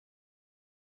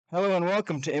Hello and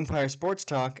welcome to Empire Sports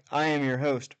Talk. I am your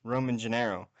host, Roman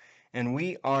Gennaro, and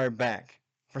we are back.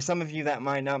 For some of you, that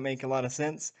might not make a lot of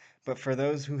sense, but for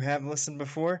those who have listened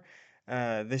before,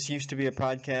 this used to be a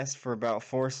podcast for about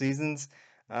 4 seasons,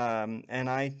 and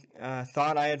I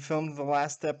thought I had filmed the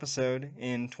last episode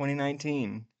in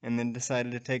 2019 and then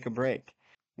decided to take a break.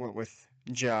 What with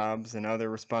jobs and other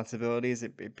responsibilities,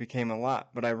 it became a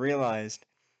lot, but I realized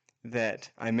that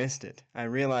I missed it. I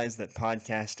realized that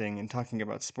podcasting and talking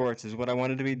about sports is what I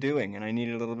wanted to be doing, and I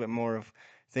needed a little bit more of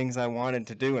things I wanted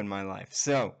to do in my life.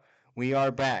 So, we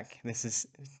are back. This is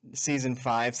season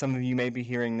 5. Some of you may be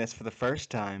hearing this for the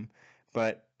first time,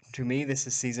 but to me, this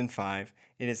is season 5.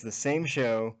 It is the same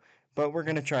show, but we're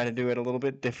going to try to do it a little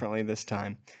bit differently this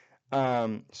time.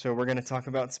 So we're going to talk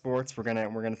about sports. We're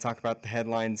going to talk about the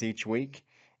headlines each week,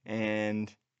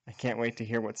 and I can't wait to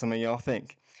hear what some of y'all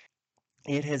think.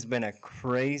 It has been a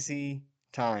crazy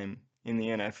time in the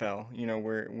NFL. You know,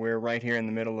 we're right here in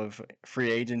the middle of free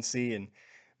agency, and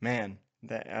man,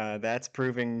 that's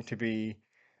proving to be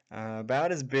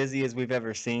about as busy as we've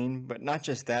ever seen. But not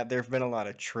just that, there have been a lot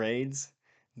of trades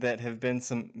that have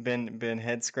been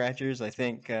head scratchers. I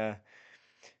think the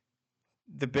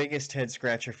biggest head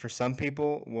scratcher for some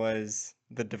people was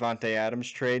the Devontae Adams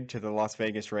trade to the Las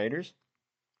Vegas Raiders.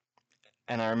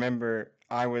 And I remember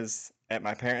I was at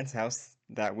my parents' house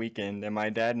that weekend, and my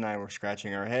dad and I were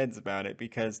scratching our heads about it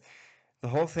because the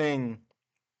whole thing,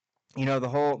 the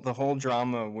whole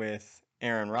drama with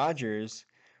Aaron Rodgers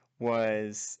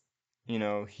was,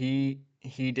 he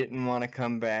didn't want to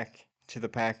come back to the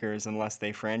Packers unless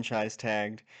they franchise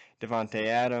tagged Devontae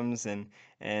Adams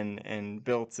and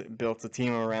built a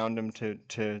team around him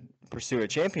to pursue a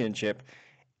championship.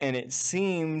 And it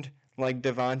seemed like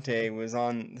Devontae was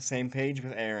on the same page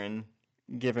with Aaron,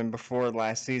 given before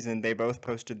last season they both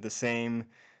posted the same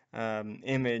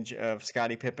image of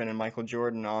Scottie Pippen and Michael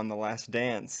Jordan on The Last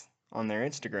Dance on their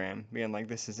Instagram, being like,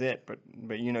 "This is it." But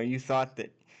you thought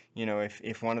that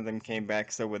if one of them came back,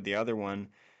 so would the other one.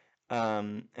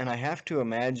 And I have to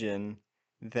imagine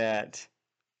that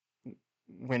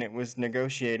when it was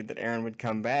negotiated that Aaron would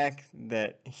come back,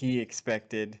 that he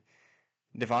expected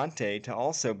Devontae to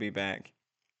also be back.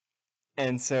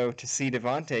 And so to see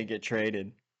Devontae get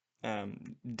traded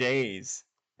days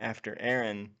after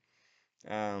Aaron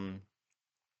um,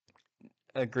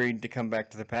 agreed to come back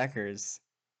to the Packers,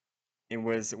 it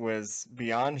was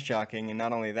beyond shocking. And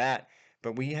not only that,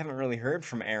 but we haven't really heard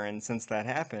from Aaron since that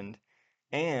happened.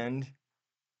 And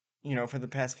for the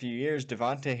past few years,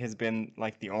 Devontae has been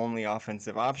like the only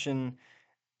offensive option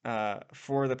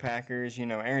for the Packers.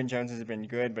 Aaron Jones has been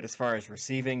good, but as far as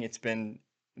receiving, it's been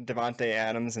Devontae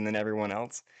Adams and then everyone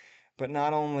else. But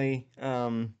not only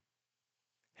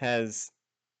has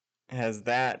has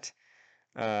that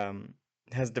um,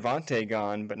 has Devontae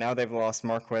gone, but now they've lost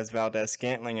Marquez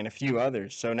Valdez-Scantling and a few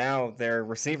others. So now their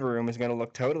receiver room is going to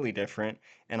look totally different,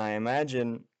 and I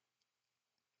imagine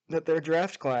that their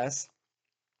draft class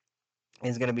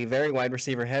is going to be very wide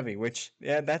receiver heavy, which,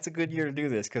 yeah, that's a good year to do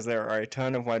this because there are a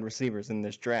ton of wide receivers in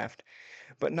this draft.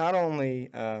 But not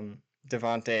only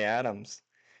Devontae Adams,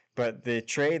 but the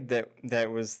trade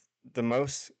that was the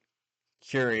most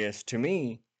curious to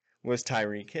me was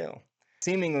Tyreek Hill.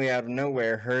 Seemingly out of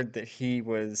nowhere, heard that he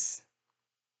was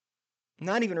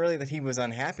not even really that he was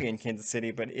unhappy in Kansas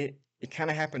City, but it kind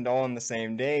of happened all in the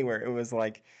same day where it was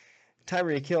like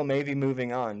Tyreek Hill may be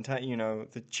moving on.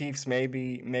 The Chiefs may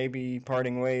be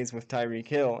parting ways with Tyreek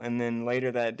Hill, and then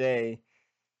later that day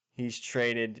he's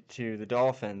traded to the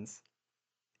Dolphins.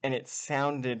 And it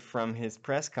sounded from his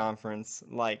press conference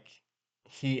like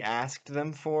he asked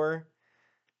them for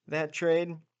that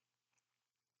trade,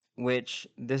 which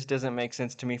this doesn't make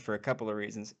sense to me for a couple of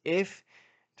reasons. If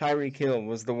Tyreek Hill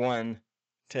was the one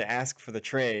to ask for the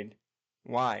trade,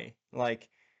 why? Like,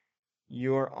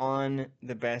 you're on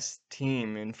the best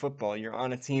team in football. You're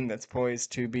on a team that's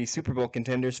poised to be Super Bowl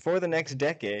contenders for the next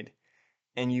decade,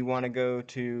 and you want to go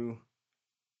to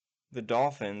the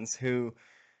Dolphins, who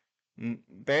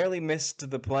barely missed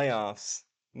the playoffs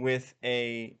with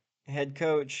a head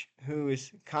coach who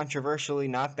is controversially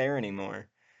not there anymore.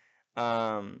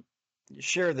 Um,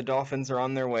 sure, the Dolphins are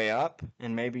on their way up,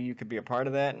 and maybe you could be a part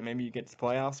of that, and maybe you get to the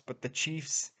playoffs. But the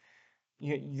Chiefs,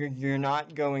 you're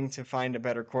not going to find a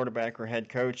better quarterback or head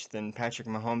coach than Patrick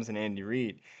Mahomes and Andy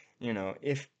Reid.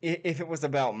 If it was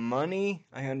about money,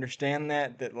 I understand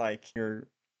that like you're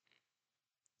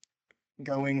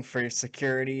going for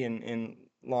security and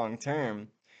long term.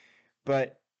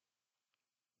 But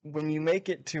when you make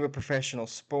it to a professional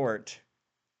sport,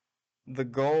 the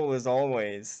goal is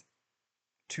always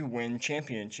to win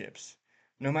championships.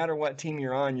 No matter what team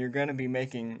you're on, you're going to be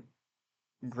making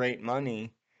great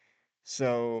money.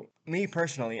 So, me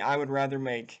personally, I would rather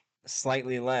make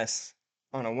slightly less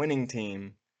on a winning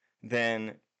team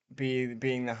than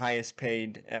being the highest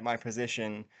paid at my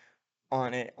position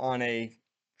on a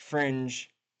fringe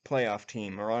playoff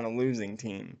team or on a losing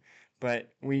team.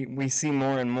 But we see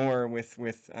more and more with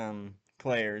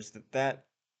players that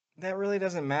really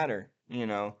doesn't matter, you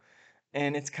know.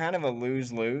 And it's kind of a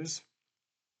lose-lose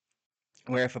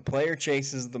where if a player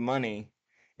chases the money,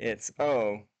 it's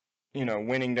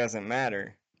winning doesn't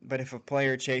matter. But if a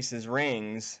player chases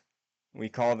rings, we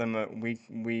call them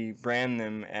we brand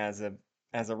them as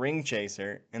a ring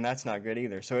chaser, and that's not good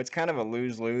either. So it's kind of a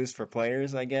lose-lose for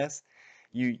players, I guess.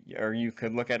 You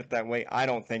could look at it that way. I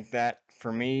don't think that.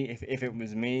 For me, if it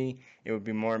was me, it would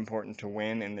be more important to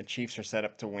win, and the Chiefs are set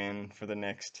up to win for the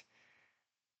next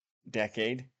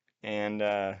decade, and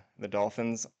the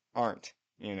Dolphins aren't.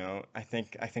 I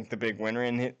think the big winner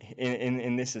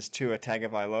in this is Tua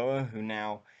Tagovailoa, who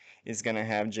now is going to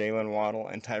have Jalen Waddle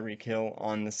and Tyreek Hill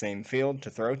on the same field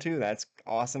to throw to. That's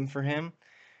awesome for him,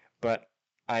 but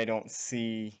I don't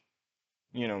see,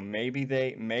 maybe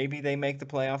they make the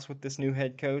playoffs with this new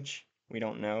head coach. We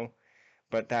don't know,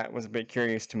 but that was a bit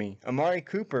curious to me. Amari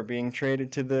Cooper being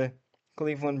traded to the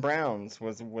Cleveland Browns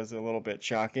was a little bit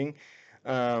shocking.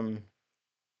 Um,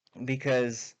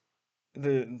 because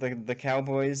the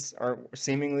Cowboys are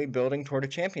seemingly building toward a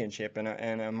championship, and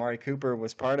Amari Cooper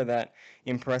was part of that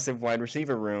impressive wide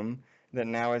receiver room that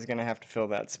now is going to have to fill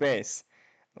that space.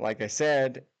 Like I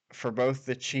said, for both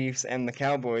the Chiefs and the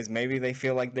Cowboys, maybe they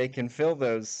feel like they can fill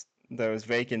those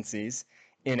vacancies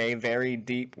in a very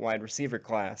deep wide receiver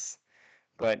class.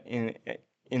 But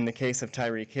in the case of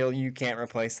Tyreek Hill, you can't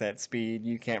replace that speed.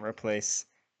 You can't replace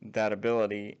that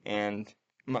ability. And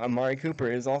Amari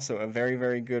Cooper is also a very,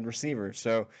 very good receiver.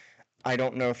 So I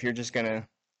don't know if you're just gonna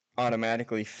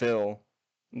automatically fill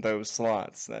those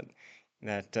slots. That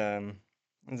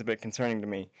is a bit concerning to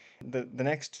me. The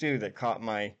next two that caught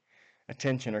my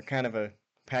attention are kind of a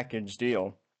package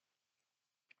deal,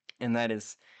 and that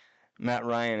is Matt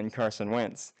Ryan and Carson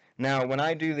Wentz. Now, when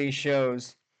I do these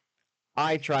shows,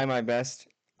 I try my best.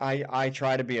 I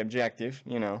try to be objective,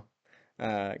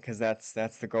 because that's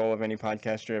the goal of any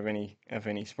podcaster, of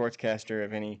any sportscaster,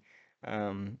 of any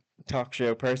um, talk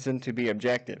show person, to be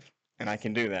objective, and I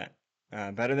can do that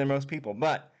better than most people.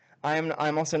 But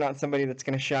I'm also not somebody that's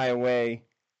going to shy away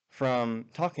from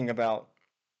talking about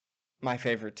my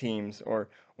favorite teams, or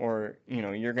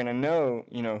you're going to know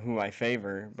who I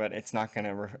favor, but it's not going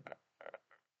to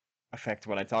affect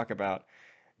what I talk about.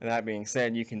 That being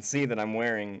said, you can see that I'm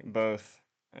wearing both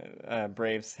a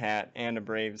Braves hat and a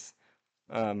Braves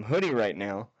hoodie right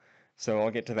now, so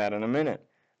I'll get to that in a minute.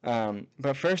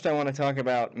 But first, I want to talk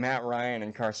about Matt Ryan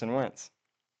and Carson Wentz.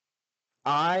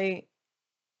 I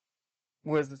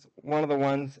was one of the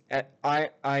ones.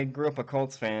 I grew up a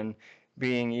Colts fan,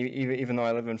 being even though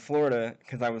I live in Florida,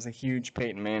 because I was a huge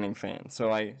Peyton Manning fan. So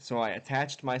I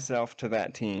attached myself to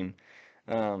that team.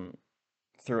 Um,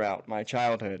 Throughout my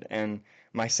childhood. And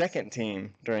my second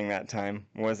team during that time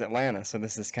was Atlanta, so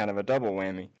this is kind of a double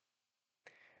whammy.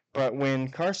 But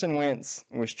when Carson Wentz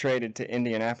was traded to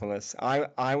Indianapolis,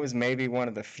 I was maybe one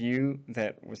of the few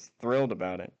that was thrilled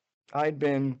about it. I'd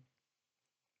been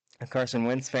a Carson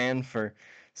Wentz fan for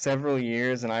several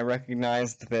years, and I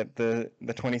recognized that the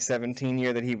 2017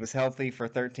 year that he was healthy for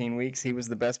 13 weeks, he was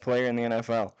the best player in the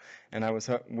NFL. And I was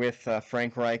with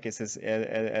Frank Reich as his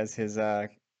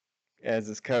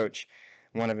coach,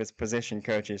 one of his position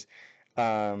coaches.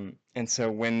 And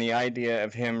so when the idea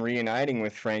of him reuniting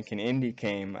with Frank in Indy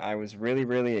came, I was really,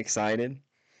 really excited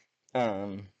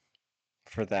um,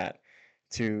 for that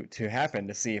to happen,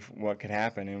 to see what could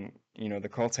happen. And the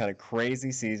Colts had a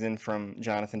crazy season from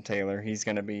Jonathan Taylor. He's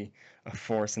going to be a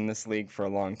force in this league for a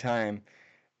long time.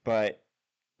 But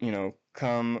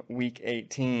come week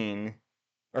 18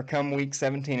 or come week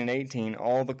 17 and 18,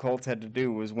 all the Colts had to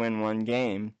do was win one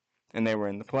game, and they were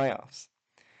in the playoffs.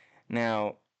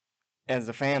 Now, as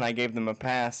a fan, I gave them a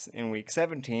pass in week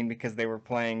 17 because they were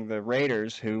playing the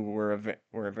Raiders, who were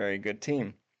a very good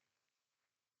team.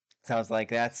 So I was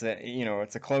like, it's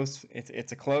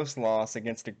a close loss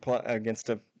against a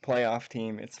playoff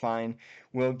team. It's fine.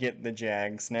 We'll get the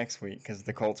Jags next week because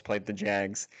the Colts played the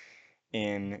Jags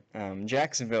in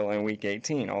Jacksonville in week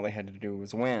 18. All they had to do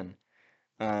was win.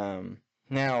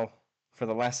 Now, for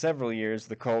the last several years,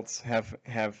 the Colts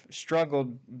have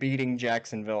struggled beating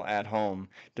Jacksonville at home,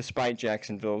 despite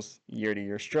Jacksonville's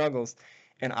year-to-year struggles.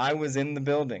 And I was in the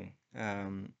building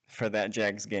for that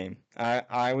Jags game.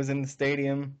 I was in the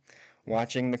stadium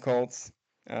watching the Colts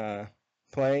uh,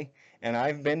 play, and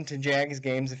I've been to Jags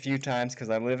games a few times because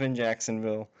I live in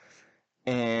Jacksonville.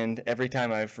 and every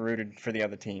time I've rooted for the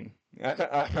other team.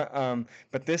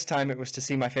 But this time it was to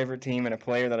see my favorite team and a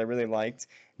player that I really liked.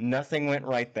 Nothing went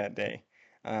right that day.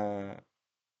 Uh,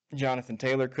 Jonathan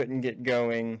Taylor couldn't get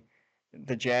going.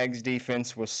 The Jags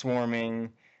defense was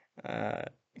swarming. Uh,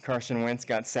 Carson Wentz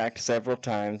got sacked several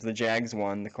times. The Jags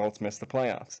won. The Colts missed the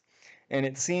playoffs. And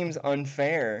it seems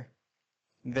unfair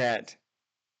that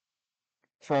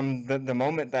from the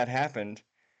moment that happened,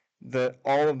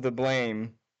 all of the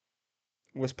blame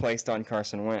was placed on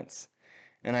Carson Wentz.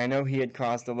 And I know he had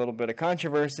caused a little bit of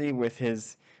controversy with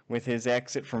his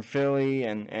exit from Philly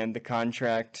and the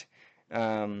contract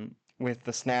with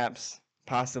the snaps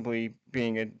possibly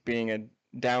being a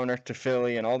downer to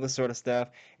Philly and all this sort of stuff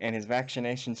and his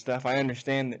vaccination stuff. I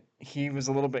understand that he was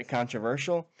a little bit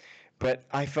controversial, but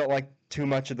I felt like too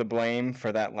much of the blame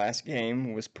for that last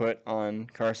game was put on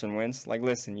Carson Wentz. Like,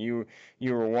 listen, you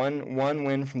were one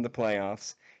win from the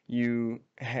playoffs. You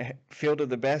fielded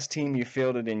the best team you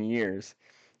fielded in years.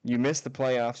 You miss the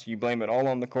playoffs. You blame it all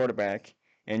on the quarterback,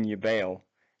 and you bail.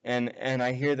 And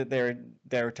I hear that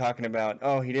they're talking about,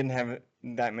 oh, he didn't have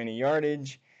that many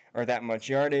yardage or that much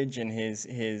yardage, and his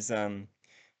QBR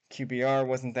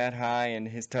wasn't that high, and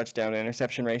his touchdown to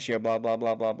interception ratio, blah blah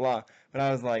blah blah blah. But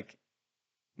I was like,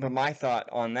 but my thought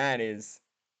on that is,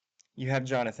 you have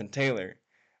Jonathan Taylor.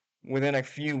 Within a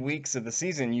few weeks of the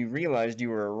season, you realized you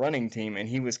were a running team, and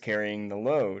he was carrying the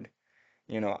load.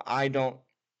 I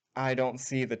don't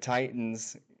see the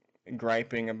Titans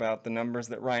griping about the numbers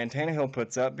that Ryan Tannehill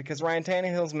puts up because Ryan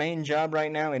Tannehill's main job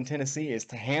right now in Tennessee is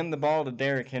to hand the ball to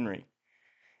Derrick Henry.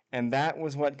 And that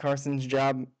was what Carson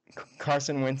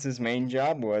Wentz's main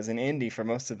job was in Indy for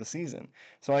most of the season.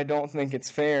 So I don't think it's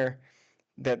fair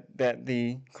that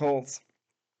the Colts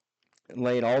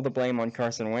laid all the blame on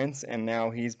Carson Wentz, and now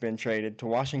he's been traded to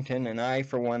Washington, and I,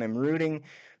 for one, am rooting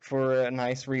for a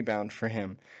nice rebound for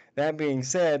him. That being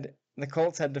said, the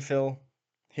Colts had to fill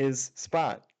his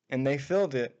spot, and they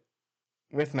filled it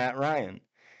with Matt Ryan,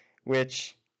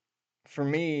 which, for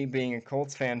me, being a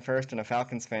Colts fan first and a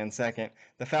Falcons fan second,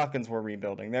 the Falcons were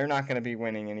rebuilding. They're not going to be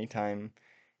winning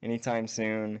anytime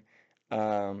soon,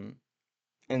 um,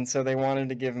 and so they wanted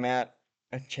to give Matt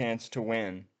a chance to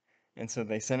win. And so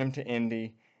they sent him to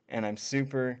Indy, and I'm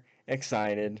super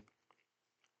excited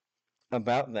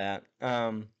about that.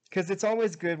 Because it's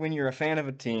always good when you're a fan of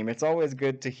a team. It's always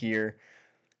good to hear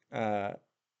uh,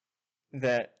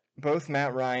 that both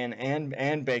Matt Ryan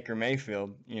and Baker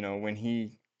Mayfield, when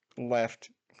he left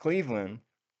Cleveland,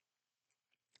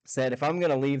 said, if I'm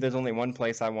going to leave, there's only one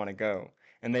place I want to go.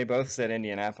 And they both said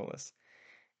Indianapolis.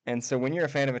 And so when you're a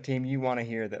fan of a team, you want to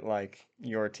hear that like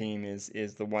your team is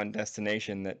the one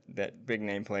destination that big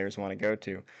name players want to go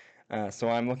to. So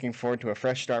I'm looking forward to a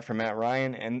fresh start for Matt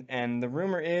Ryan. And the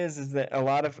rumor is that a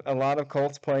lot of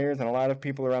Colts players and a lot of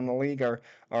people around the league are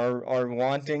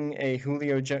wanting a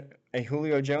Julio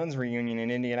Jones reunion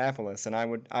in Indianapolis, and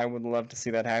I would love to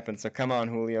see that happen. So come on,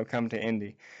 Julio, come to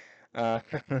Indy. Uh,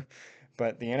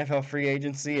 but the NFL free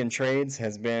agency and trades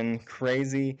has been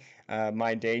crazy.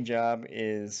 My day job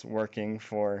is working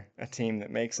for a team that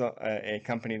makes a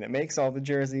company that makes all the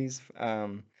jerseys.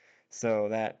 So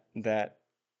that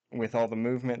with all the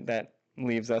movement, that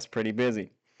leaves us pretty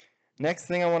busy. Next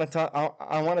thing I want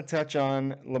to touch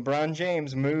on, LeBron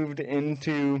James moved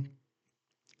into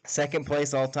second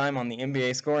place all time on the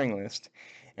NBA scoring list,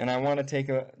 and I want to take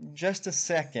just a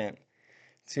second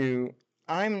to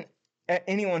I'm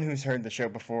anyone who's heard the show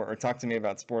before or talked to me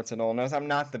about sports at all knows I'm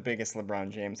not the biggest LeBron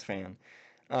James fan.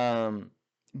 Um,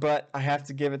 but I have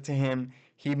to give it to him.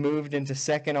 He moved into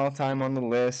second all time on the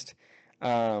list,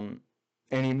 um,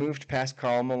 and he moved past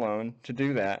Karl Malone to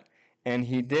do that. And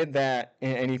he did that,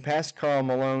 and he passed Karl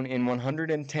Malone in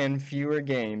 110 fewer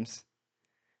games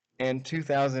and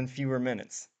 2,000 fewer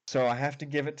minutes. So I have to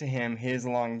give it to him, his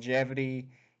longevity,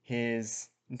 his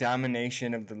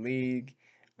domination of the league.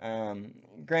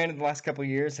 Granted, the last couple of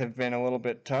years have been a little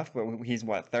bit tough, but he's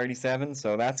what, 37,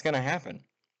 so that's going to happen.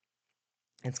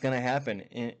 It's going to happen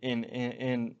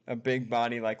in a big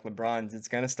body like LeBron's. It's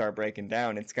going to start breaking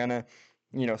down. It's going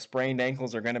to, sprained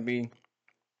ankles are going to be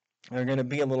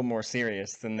a little more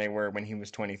serious than they were when he was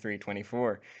 23,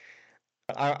 24.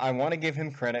 I want to give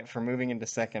him credit for moving into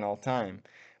second all time.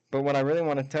 But what I really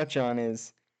want to touch on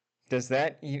is, does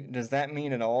that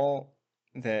mean at all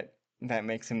that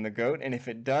makes him the GOAT? And if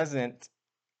it doesn't,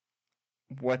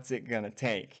 what's it gonna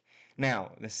take?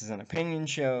 Now, this is an opinion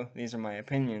show. These are my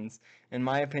opinions, and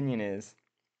my opinion is,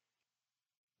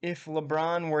 if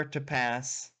LeBron were to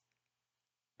pass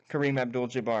Kareem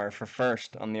Abdul-Jabbar for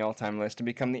first on the all-time list to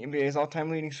become the NBA's all-time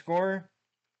leading scorer,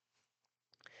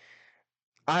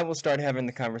 I will start having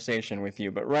the conversation with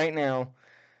you. But right now,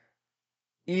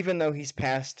 even though he's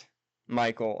passed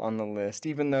Michael on the list,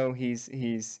 even though he's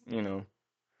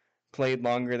played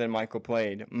longer than Michael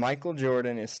played, Michael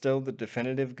Jordan is still the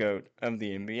definitive GOAT of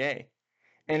the NBA.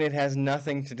 And it has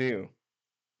nothing to do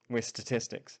with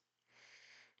statistics.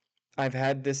 I've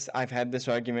had this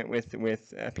argument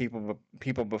with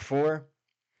people before.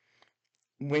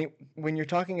 When you're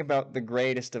talking about the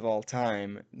greatest of all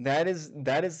time, that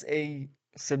is a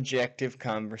subjective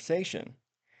conversation.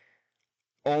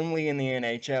 Only in the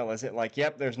NHL is it like,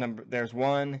 yep, there's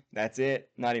one, that's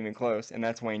it, not even close, and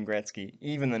that's Wayne Gretzky.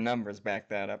 Even the numbers back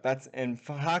that up. And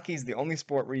hockey's the only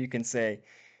sport where you can say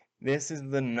this is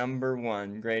the number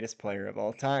one greatest player of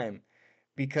all time,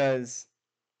 because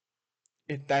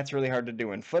that's really hard to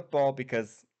do in football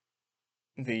because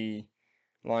the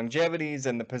longevities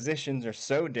and the positions are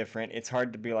so different. It's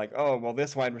hard to be like, oh, well,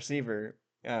 this wide receiver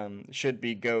should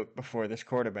be GOAT before this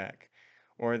quarterback,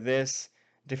 or this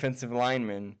defensive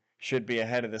lineman should be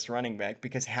ahead of this running back,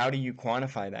 because how do you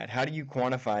quantify that? How do you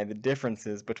quantify the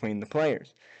differences between the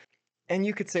players? And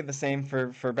you could say the same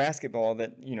for basketball,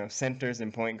 that centers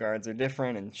and point guards are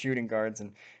different, and shooting guards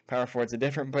and power forwards are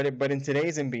different. But in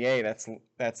today's NBA,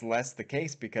 that's less the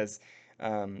case, because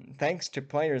thanks to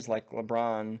players like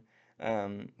LeBron,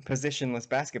 positionless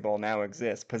basketball now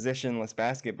exists. Positionless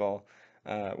basketball,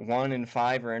 1 and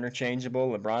 5 are interchangeable.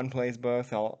 LeBron plays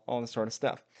both, all this sort of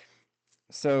stuff.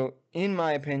 So, in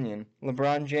my opinion,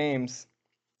 LeBron James,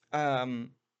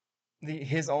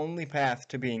 his only path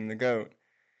to being the GOAT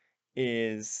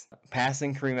is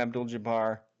passing Kareem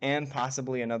Abdul-Jabbar and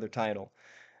possibly another title.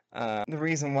 The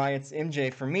reason why it's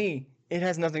MJ for me, it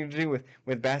has nothing to do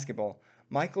with basketball.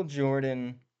 Michael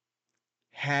Jordan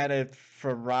had a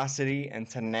ferocity and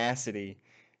tenacity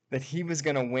that he was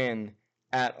going to win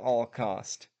at all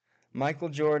cost. Michael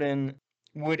Jordan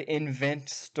would invent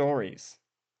stories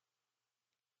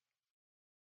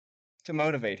to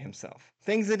motivate himself.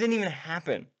 Things that didn't even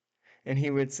happen. And he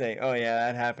would say, oh yeah,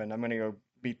 that happened. I'm going to go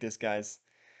beat this guy's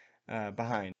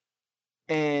behind.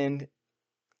 And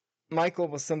Michael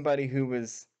was somebody who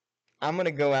was, I'm going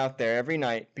to go out there every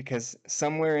night because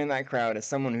somewhere in that crowd is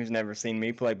someone who's never seen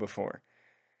me play before.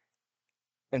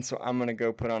 And so I'm going to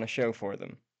go put on a show for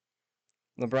them.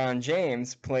 LeBron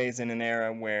James plays in an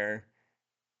era where,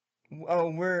 oh,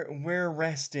 we're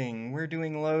resting, we're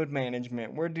doing load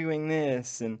management, we're doing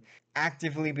this, and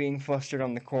actively being flustered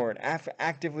on the court,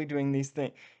 actively doing these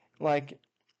things. Like,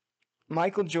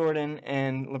 Michael Jordan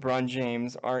and LeBron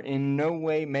James are in no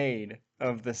way made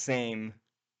of the same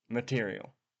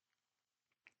material.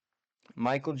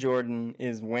 Michael Jordan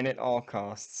is win at all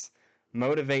costs,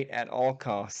 motivate at all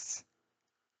costs.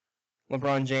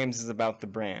 LeBron James is about the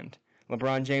brand.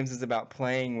 LeBron James is about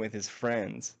playing with his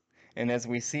friends. And as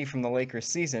we see from the Lakers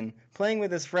season, playing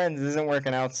with his friends isn't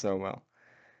working out so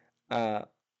well.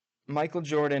 Michael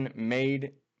Jordan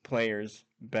made players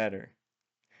better.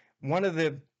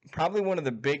 Probably one of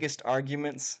the biggest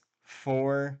arguments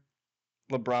for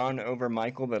LeBron over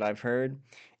Michael that I've heard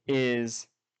is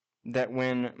that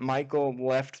when Michael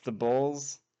left the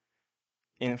Bulls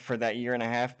for that year and a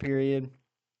half period,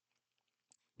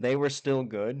 they were still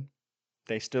good.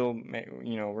 They still,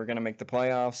 were going to make the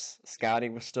playoffs. Scottie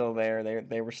was still there.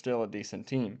 They were still a decent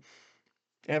team.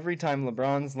 Every time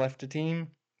LeBron's left a team,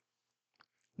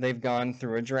 they've gone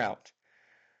through a drought.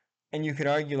 And you could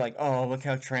argue like, oh, look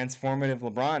how transformative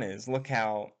LeBron is. Look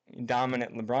how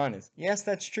dominant LeBron is. Yes,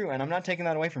 that's true, and I'm not taking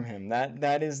that away from him.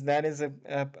 That is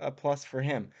a plus for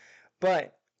him.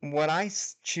 But what I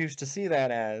choose to see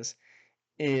that as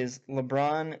is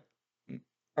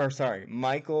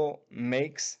Michael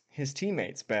makes his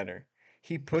teammates better.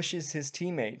 He pushes his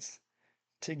teammates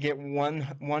to get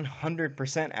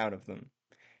 100% out of them.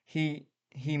 He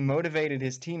motivated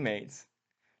his teammates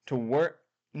to work.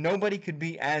 Nobody could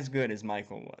be as good as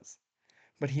Michael was,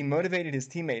 but he motivated his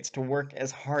teammates to work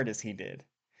as hard as he did.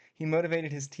 He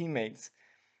motivated his teammates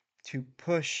to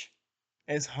push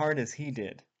as hard as he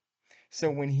did. So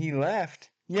when he left,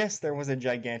 yes, there was a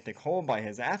gigantic hole by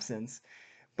his absence,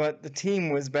 but the team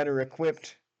was better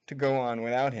equipped to go on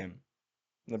without him.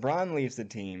 LeBron leaves the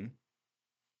team,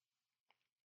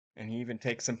 and he even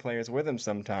takes some players with him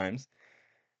sometimes,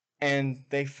 and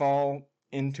they fall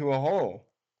into a hole.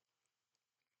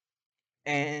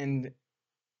 And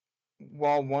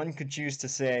while one could choose to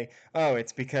say, oh,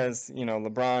 it's because,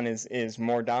 LeBron is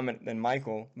more dominant than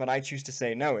Michael, but I choose to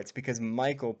say, no, it's because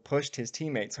Michael pushed his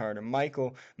teammates harder.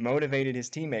 Michael motivated his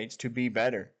teammates to be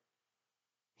better.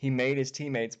 He made his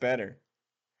teammates better.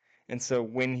 And so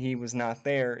when he was not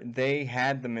there, they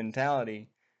had the mentality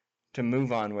to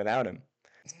move on without him.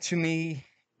 To me,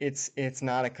 it's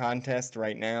not a contest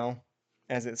right now.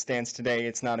 As it stands today,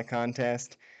 it's not a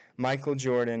contest. Michael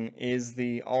Jordan is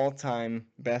the all-time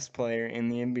best player in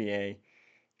the NBA,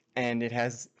 and it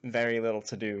has very little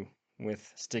to do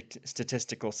with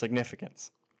statistical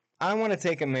significance. I want to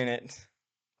take a minute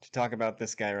to talk about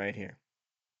this guy right here,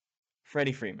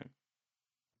 Freddie Freeman.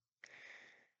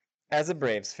 As a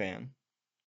Braves fan,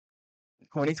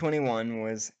 2021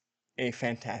 was a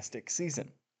fantastic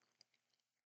season,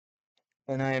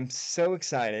 and I am so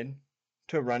excited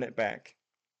to run it back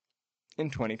in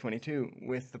 2022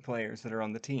 with the players that are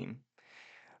on the team.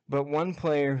 But one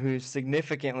player who's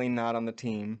significantly not on the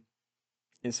team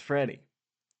is Freddie.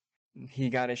 He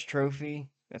got his trophy.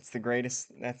 That's the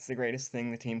greatest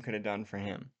thing the team could have done for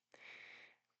him.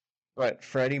 But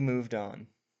Freddie moved on.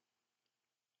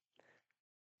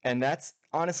 And that's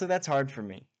honestly that's hard for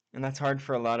me. And that's hard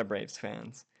for a lot of Braves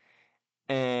fans.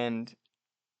 And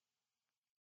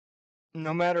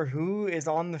no matter who is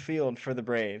on the field for the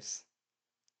Braves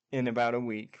in about a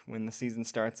week when the season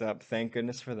starts up, thank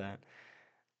goodness for that.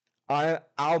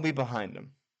 I'll be behind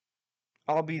them.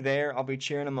 I'll be there, I'll be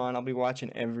cheering them on, I'll be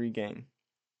watching every game.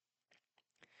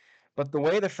 But the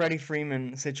way the Freddie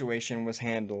Freeman situation was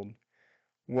handled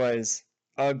was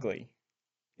ugly.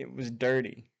 It was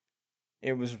dirty.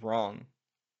 It was wrong.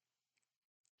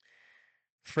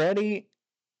 Freddie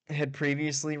had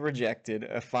previously rejected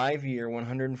a 5-year,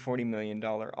 $140 million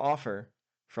offer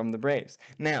from the Braves.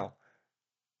 Now,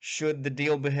 should the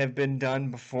deal have been done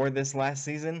before this last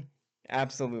season?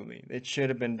 Absolutely. It should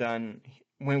have been done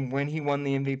when he won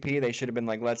the MVP. They should have been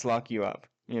like, let's lock you up.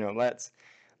 Let's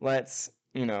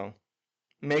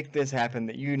make this happen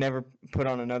that you never put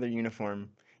on another uniform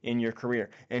in your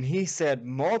career. And he said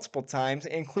multiple times,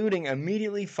 including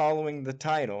immediately following the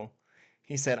title,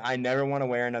 he said, I never want to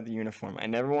wear another uniform. I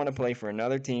never want to play for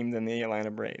another team than the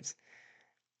Atlanta Braves.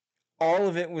 All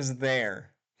of it was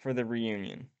there for the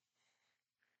reunion.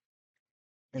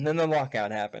 And then the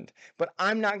lockout happened. But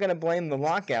I'm not going to blame the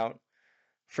lockout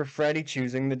for Freddie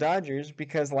choosing the Dodgers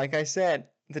because, like I said,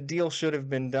 the deal should have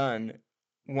been done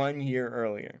 1 year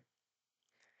earlier.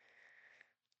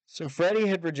 So Freddie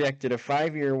had rejected a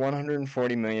 5-year,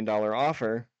 $140 million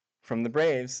offer from the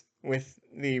Braves with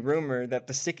the rumor that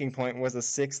the sticking point was a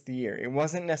 6th year. It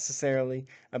wasn't necessarily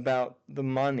about the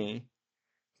money,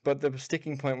 but the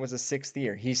sticking point was a 6th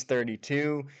year. He's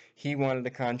 32. He wanted a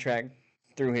contract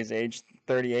through his age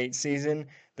 38 season.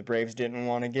 The Braves didn't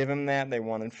want to give him that. They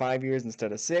wanted 5 years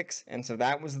instead of 6, and so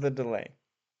that was the delay.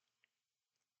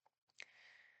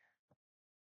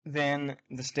 Then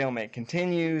the stalemate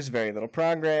continues, very little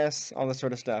progress, all this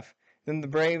sort of stuff. Then the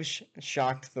Braves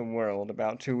shocked the world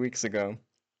about 2 weeks ago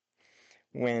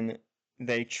when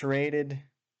they traded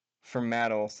for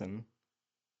Matt Olson,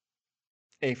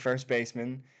 a first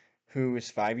baseman who is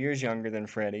 5 years younger than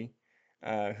Freddie,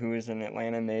 who is an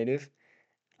Atlanta native.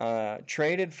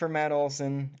 Traded for Matt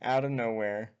Olson out of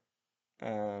nowhere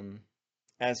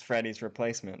as Freddie's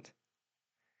replacement.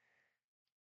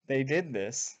 They did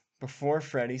this before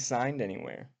Freddie signed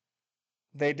anywhere.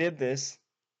 They did this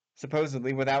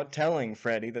supposedly without telling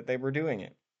Freddie that they were doing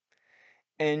it.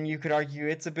 And you could argue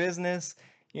it's a business.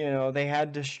 They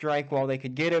had to strike while they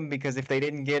could get him because if they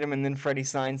didn't get him and then Freddie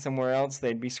signed somewhere else,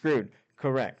 they'd be screwed.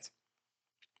 Correct.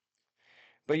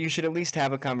 But you should at least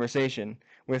have a conversation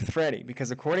with Freddie because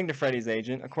according to Freddie's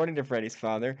agent, according to Freddie's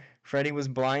father, Freddie was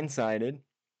blindsided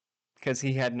because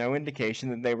he had no indication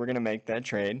that they were going to make that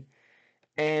trade.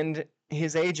 And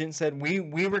his agent said, we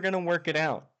were going to work it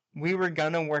out. We were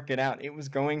going to work it out. It was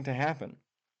going to happen.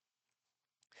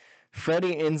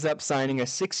 Freddie ends up signing a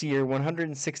 6-year,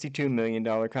 $162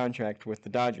 million contract with the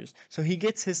Dodgers. So he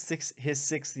gets his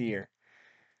sixth year.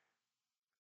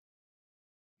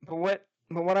 But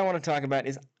what I want to talk about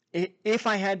is if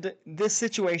I had to, this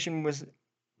situation was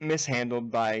mishandled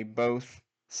by both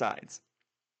sides.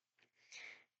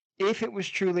 If it was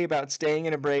truly about staying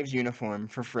in a Braves uniform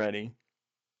for Freddie,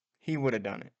 he would have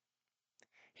done it.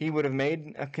 He would have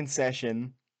made a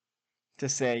concession to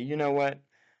say, you know what,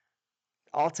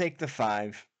 I'll take the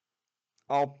 5.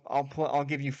 I'll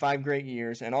give you 5 great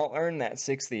years, and I'll earn that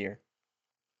 6th year.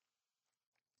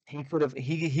 He could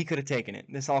have taken it.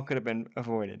 This all could have been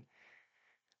avoided,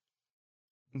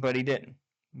 but he didn't.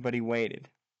 But he waited,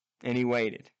 and he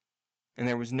waited, and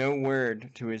there was no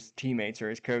word to his teammates or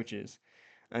his coaches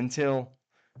until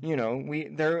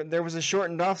there was a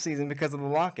shortened off season because of the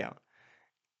lockout.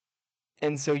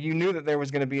 And so you knew that there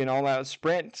was going to be an all-out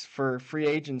sprint for free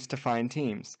agents to find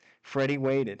teams. Freddie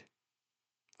waited.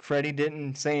 Freddie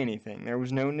didn't say anything. There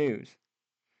was no news.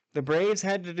 The Braves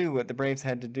had to do what the Braves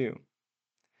had to do.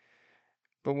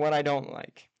 But what I don't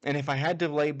like, and if I had to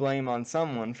lay blame on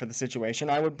someone for the situation,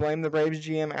 I would blame the Braves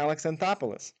GM Alex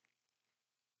Anthopoulos.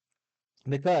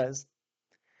 Because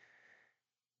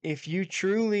If you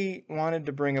truly wanted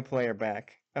to bring a player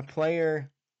back, a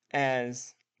player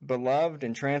as beloved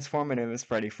and transformative as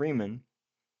Freddie Freeman,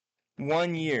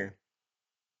 1 year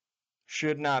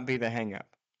should not be the hangup.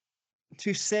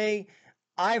 To say,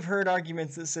 I've heard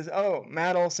arguments that says, oh,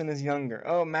 Matt Olson is younger.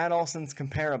 Oh, Matt Olson's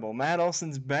comparable. Matt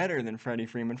Olson's better than Freddie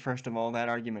Freeman. First of all, that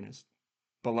argument is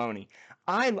baloney.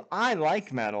 I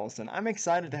like Matt Olson. I'm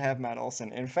excited to have Matt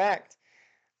Olson. In fact,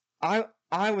 I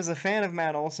was a fan of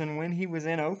Matt Olson when he was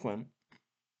in Oakland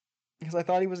because I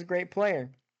thought he was a great player.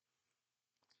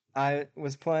 I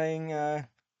was playing a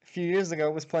few years ago.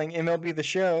 Was playing MLB The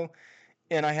Show,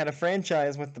 and I had a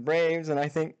franchise with the Braves, and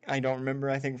I don't remember.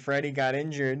 I think Freddie got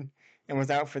injured and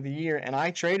was out for the year, and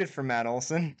I traded for Matt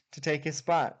Olson to take his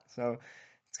spot. So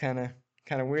it's kind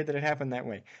of weird that it happened that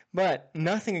way. But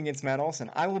nothing against Matt Olson.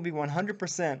 I will be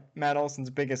 100% Matt Olson's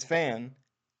biggest fan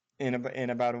in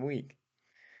about a week.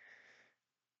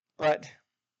 But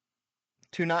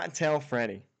to not tell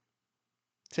Freddie,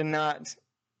 to not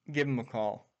give him a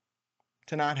call,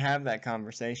 to not have that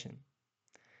conversation.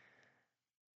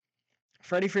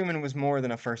 Freddie Freeman was more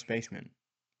than a first baseman.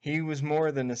 He was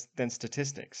more than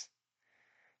statistics.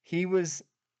 He was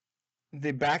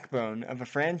the backbone of a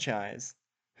franchise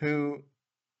who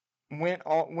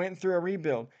went through a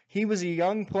rebuild. He was a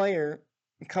young player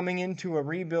coming into a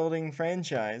rebuilding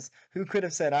franchise who could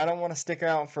have said, "I don't want to stick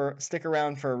around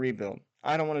for a rebuild.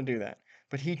 I don't want to do that."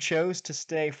 But he chose to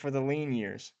stay for the lean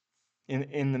years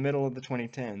in the middle of the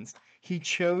 2010s. He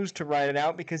chose to ride it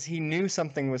out because he knew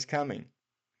something was coming.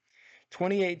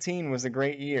 2018 was a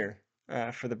great year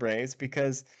for the Braves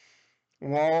because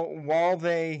while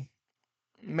they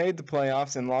made the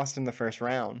playoffs and lost in the first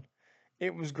round,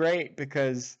 it was great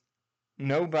because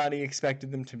nobody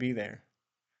expected them to be there.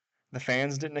 The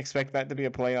fans didn't expect that to be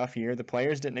a playoff year. The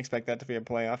players didn't expect that to be a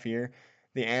playoff year.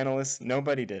 The analysts,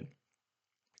 nobody did.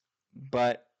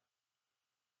 But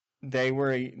they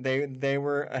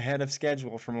were ahead of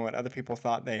schedule from what other people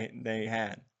thought they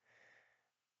had.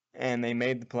 And they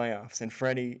made the playoffs. And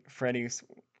Freddie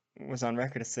was on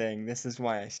record as saying, "This is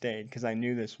why I stayed, because I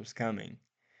knew this was coming."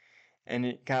 And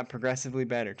it got progressively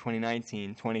better,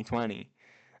 2019, 2020,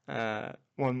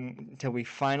 until we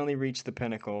finally reached the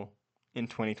pinnacle in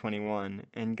 2021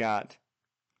 and got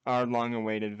our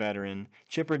long-awaited veteran,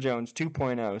 Chipper Jones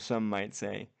 2.0, some might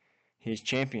say, his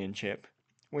championship,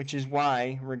 which is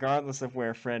why, regardless of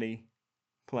where Freddie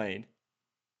played,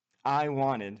 I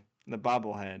wanted the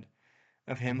bobblehead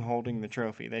of him holding the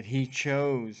trophy that he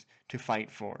chose to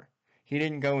fight for. He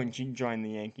didn't go and join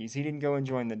the Yankees. He didn't go and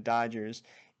join the Dodgers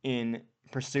in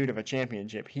pursuit of a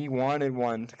championship. He wanted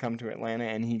one to come to Atlanta,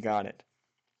 and he got it.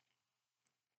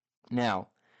 Now,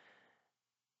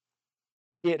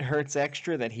 it hurts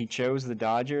extra that he chose the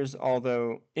Dodgers,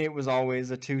 although it was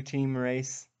always a two-team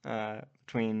race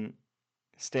between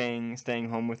staying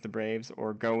home with the Braves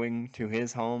or going to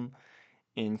his home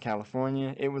in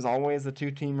California. It was always a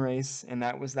two-team race, and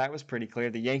that was pretty clear.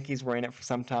 The Yankees were in it for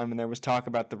some time, and there was talk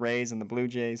about the Rays and the Blue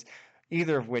Jays,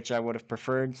 either of which I would have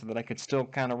preferred so that I could still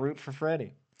kind of root for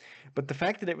Freddie. But the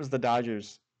fact that it was the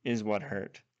Dodgers is what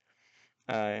hurt.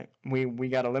 We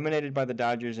got eliminated by the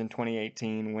Dodgers in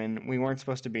 2018 when we weren't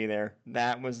supposed to be there.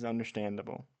 That was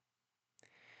understandable.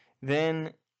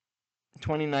 Then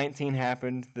 2019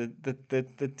 happened.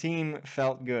 The team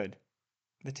felt good.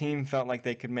 The team felt like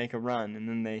they could make a run, and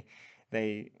then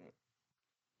they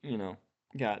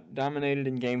got dominated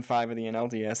in Game 5 of the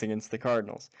NLDS against the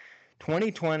Cardinals.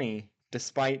 2020,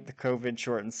 despite the COVID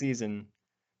shortened season,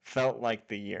 felt like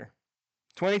the year.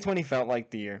 2020 felt like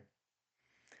the year.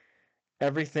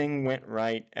 Everything went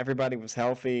right. Everybody was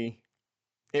healthy.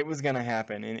 It was going to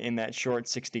happen in that short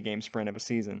 60-game sprint of a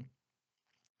season.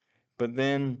 But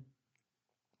then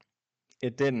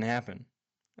it didn't happen.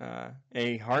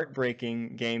 A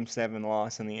heartbreaking Game 7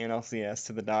 loss in the NLCS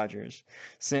to the Dodgers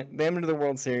sent them to the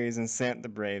World Series and sent the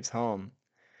Braves home.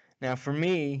 Now, for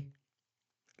me,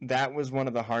 that was one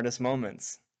of the hardest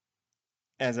moments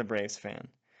as a Braves fan.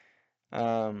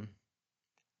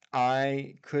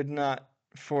 I could not,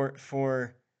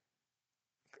 for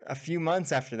a few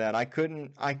months after that, I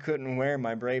couldn't wear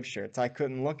my Brave shirts. I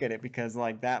couldn't look at it because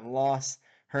like that loss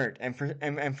hurt. And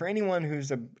for anyone who's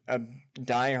a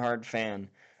diehard fan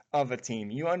of a team,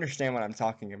 you understand what I'm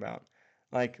talking about.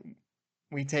 Like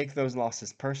we take those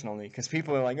losses personally because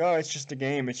people are like, "Oh, it's just a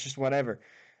game, it's just whatever."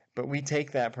 But we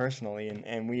take that personally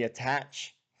and we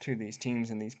attach to these teams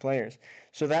and these players.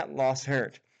 So that loss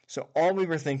hurt. So all we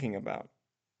were thinking about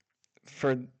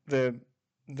for the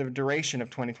duration of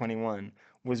 2021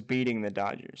 was beating the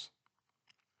Dodgers.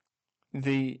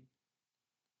 The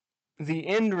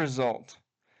end result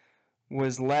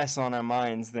was less on our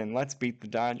minds than let's beat the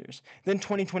Dodgers. Then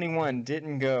 2021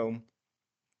 didn't go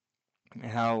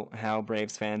how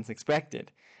Braves fans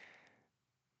expected.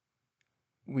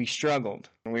 We struggled.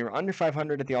 We were under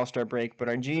 500 at the All-Star break, but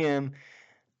our GM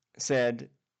said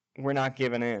we're not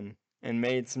giving in and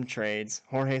made some trades.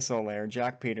 Jorge Soler,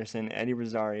 Jock Peterson, Eddie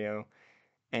Rosario,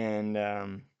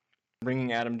 and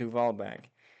bringing Adam Duvall back.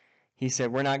 He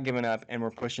said we're not giving up and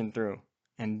we're pushing through.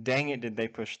 And dang it, did they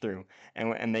push through.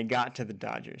 And they got to the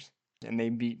Dodgers. And they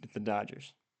beat the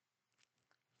Dodgers.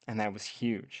 And that was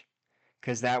huge.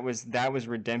 Because that was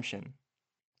redemption.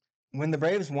 When the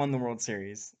Braves won the World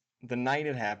Series, the night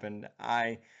it happened,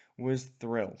 I was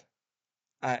thrilled.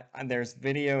 There's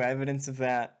video evidence of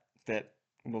that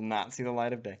will not see the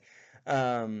light of day.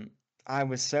 I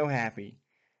was so happy.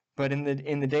 But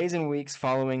in the days and weeks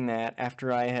following that,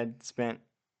 after I had spent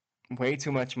way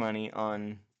too much money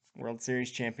on World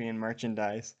Series champion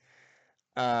merchandise,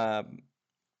 it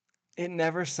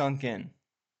never sunk in.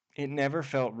 It never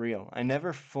felt real. I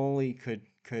never fully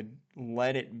could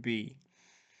let it be.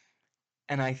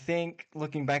 And I think,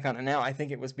 looking back on it now, I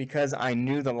think it was because I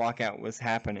knew the lockout was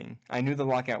happening. I knew the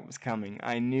lockout was coming.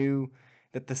 I knew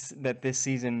that this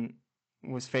season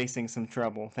was facing some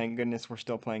trouble. Thank goodness we're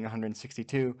still playing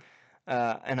 162.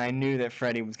 And I knew that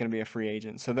Freddie was going to be a free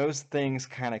agent. So those things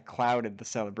kind of clouded the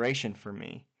celebration for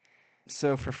me.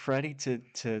 So for Freddie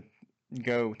to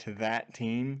go to that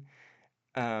team,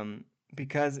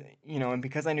 because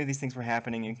I knew these things were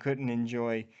happening and couldn't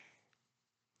enjoy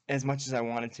as much as I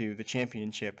wanted to the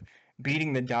championship,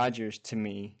 beating the Dodgers to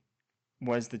me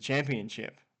was the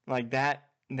championship. Like that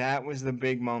was the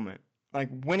big moment. Like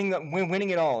winning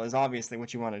it all is obviously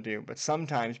what you want to do, but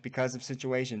sometimes because of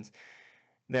situations,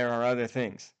 there are other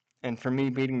things. And for me,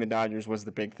 beating the Dodgers was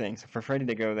the big thing. So for Freddie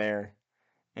to go there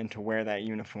and to wear that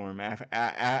uniform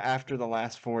after the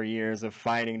last 4 years of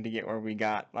fighting to get where we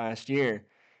got last year,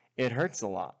 it hurts a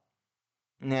lot.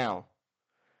 Now,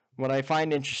 what I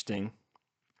find interesting,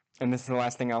 and this is the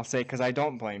last thing I'll say because I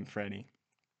don't blame Freddie.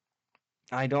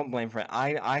 I don't blame Freddie.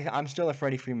 I'm still a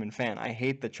Freddie Freeman fan. I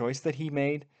hate the choice that he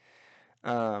made.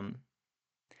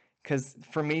 Because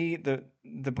for me, the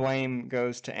blame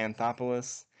goes to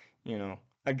Anthopoulos. You know,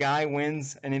 a guy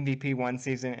wins an MVP one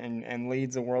season and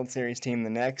leads a World Series team the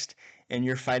next, and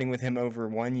you're fighting with him over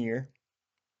 1 year.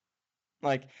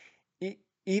 Like,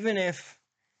 even if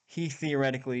he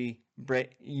theoretically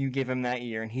you give him that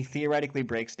year and he theoretically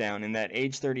breaks down in that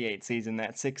age 38 season,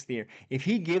 that 6th year, if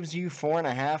he gives you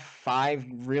 4.5, 5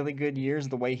 really good years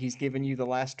the way he's given you the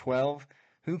last 12,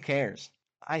 who cares?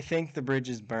 I think the bridge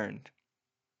is burned.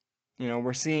 You know,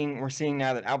 we're seeing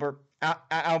now that Albert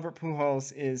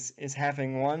Pujols is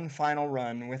having one final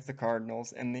run with the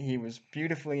Cardinals, and he was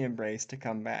beautifully embraced to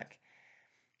come back.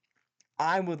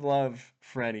 I would love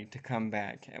Freddie to come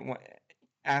back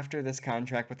after this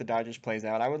contract with the Dodgers plays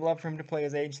out. I would love for him to play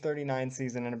his age 39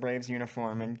 season in a Braves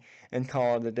uniform and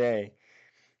call it a day.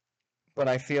 But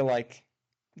I feel like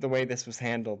the way this was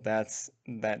handled,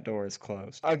 that door is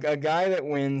closed. A guy that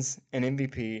wins an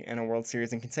MVP and a World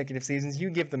Series in consecutive seasons,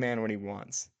 you give the man what he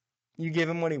wants. You give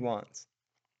him what he wants.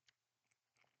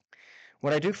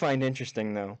 What I do find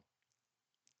interesting, though,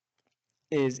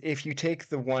 is if you take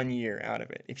the 1 year out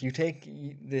of it, if you take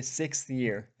the 6th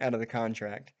year out of the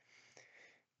contract,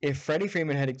 if Freddie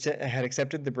Freeman had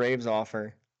accepted the Braves'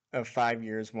 offer of 5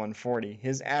 years, 140,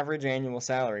 his average annual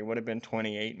salary would have been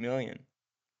 $28 million.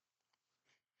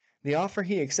 The offer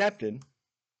he accepted,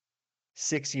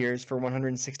 6 years for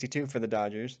 162 for the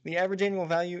Dodgers, the average annual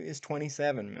value is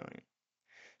 $27 million.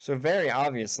 So very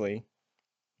obviously,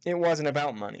 it wasn't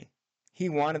about money. He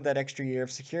wanted that extra year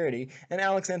of security, and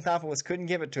Alex Anthopoulos couldn't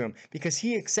give it to him because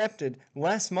he accepted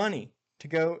less money to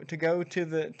go to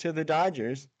the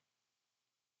Dodgers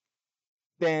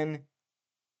than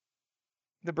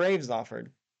the Braves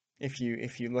offered, if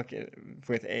you look at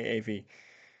with AAV.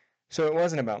 So it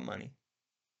wasn't about money.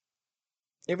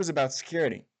 It was about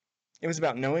security. It was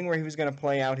about knowing where he was going to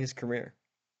play out his career.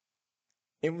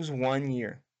 It was 1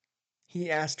 year. He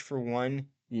asked for 1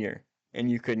 year, and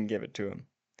you couldn't give it to him.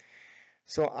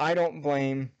 So I don't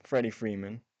blame Freddie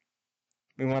Freeman.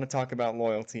 We want to talk about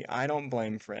loyalty. I don't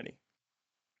blame Freddie.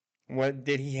 What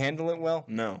did he handle it well?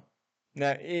 No.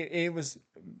 It was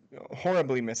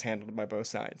horribly mishandled by both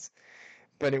sides.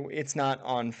 But it's not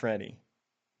on Freddie.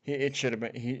 He should have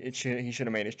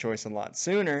made his choice a lot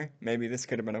sooner. Maybe this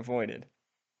could have been avoided.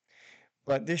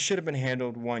 But this should have been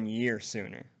handled 1 year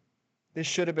sooner. This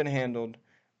should have been handled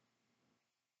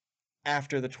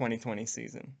after the 2020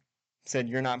 season. Said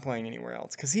you're not playing anywhere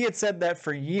else. Because he had said that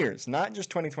for years, not just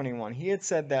 2021. He had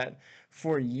said that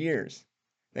for years,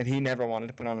 that he never wanted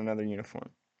to put on another uniform.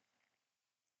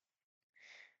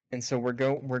 And so we're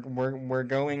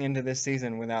going into this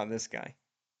season without this guy.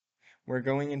 We're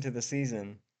going into the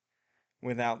season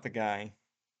without the guy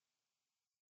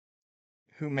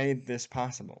who made this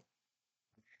possible.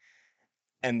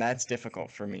 And that's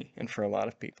difficult for me and for a lot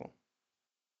of people.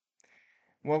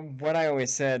 Well, what I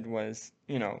always said was,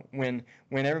 when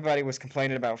everybody was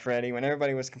complaining about Freddie, when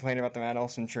everybody was complaining about the Matt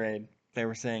Olson trade, they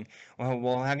were saying,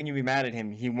 well, how can you be mad at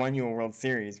him? He won you a World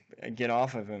Series. Get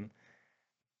off of him.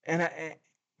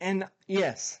 And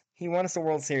yes, he won us a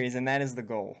World Series, and that is the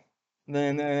goal.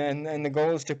 And the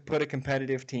goal is to put a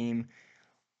competitive team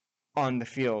on the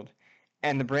field.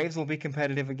 And the Braves will be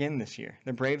competitive again this year.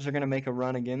 The Braves are going to make a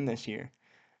run again this year.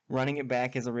 Running it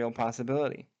back is a real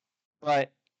possibility.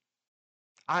 But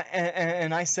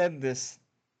I said this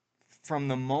from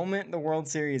the moment the World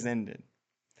Series ended.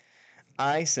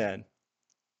 I said,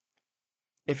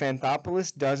 if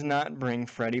Anthopoulos does not bring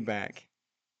Freddie back,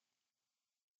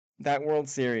 that World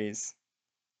Series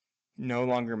no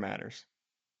longer matters.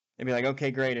 They'd be like,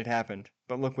 okay, great, it happened,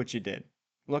 but look what you did.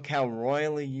 Look how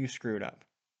royally you screwed up.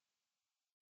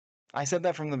 I said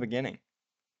that from the beginning.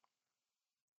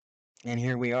 And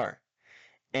here we are.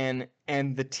 And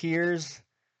the tears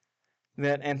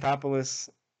that Anthopoulos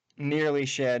nearly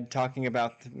shed talking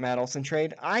about the Matt Olson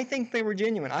trade, I think they were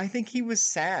genuine. I think he was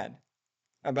sad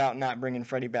about not bringing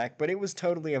Freddie back, but it was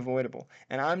totally avoidable.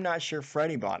 And I'm not sure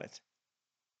Freddie bought it.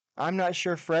 I'm not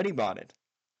sure Freddie bought it.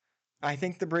 I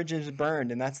think the bridge is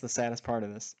burned, and that's the saddest part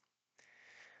of this.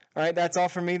 All right, that's all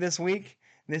for me this week.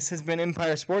 This has been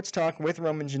Empire Sports Talk with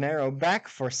Roman Gennaro, back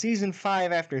for Season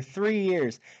 5 after 3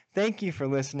 years. Thank you for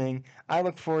listening. I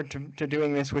look forward to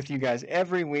doing this with you guys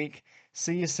every week.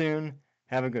 See you soon.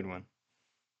 Have a good one.